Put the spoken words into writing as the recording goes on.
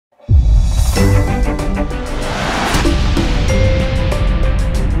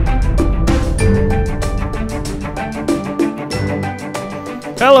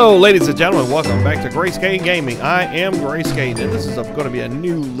Hello, ladies and gentlemen. Welcome back to Gracekain Gaming. I am Gracekain, and this is going to be a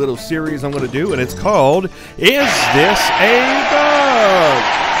new little series I'm going to do, and it's called Is This a Bug?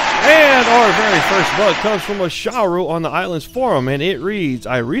 And our very first bug comes from a Sharu on the Ylands forum, and it reads,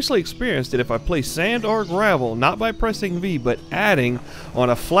 I recently experienced that if I place sand or gravel, not by pressing V, but adding on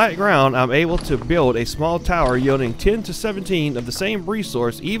a flat ground, I'm able to build a small tower yielding 10 to 17 of the same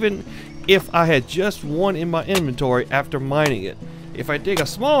resource, even if I had just one in my inventory after mining it. If I dig a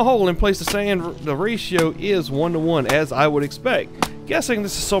small hole and place the sand, the ratio is 1-to-1, as I would expect. Guessing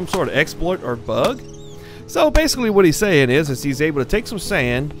this is some sort of exploit or bug. So basically what he's saying is he's able to take some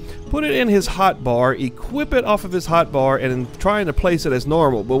sand, put it in his hotbar, equip it off of his hotbar, and then trying to place it as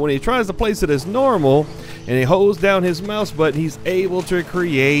normal. But when he tries to place it as normal, and he holds down his mouse button, he's able to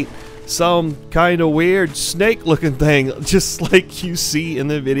create some kind of weird snake looking thing, just like you see in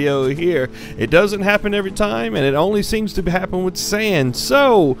the video here. It doesn't happen every time, and it only seems to happen with sand.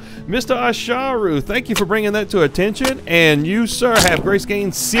 So Mr. Asharu, thank you for bringing that to attention, and you sir have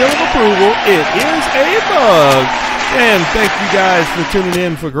Gracekain's seal of approval. It is a bug. And thank you guys for tuning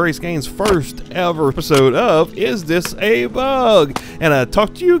in for Gracekain's first ever episode of Is This a Bug? And I'll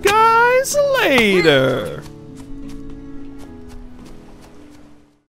talk to you guys later.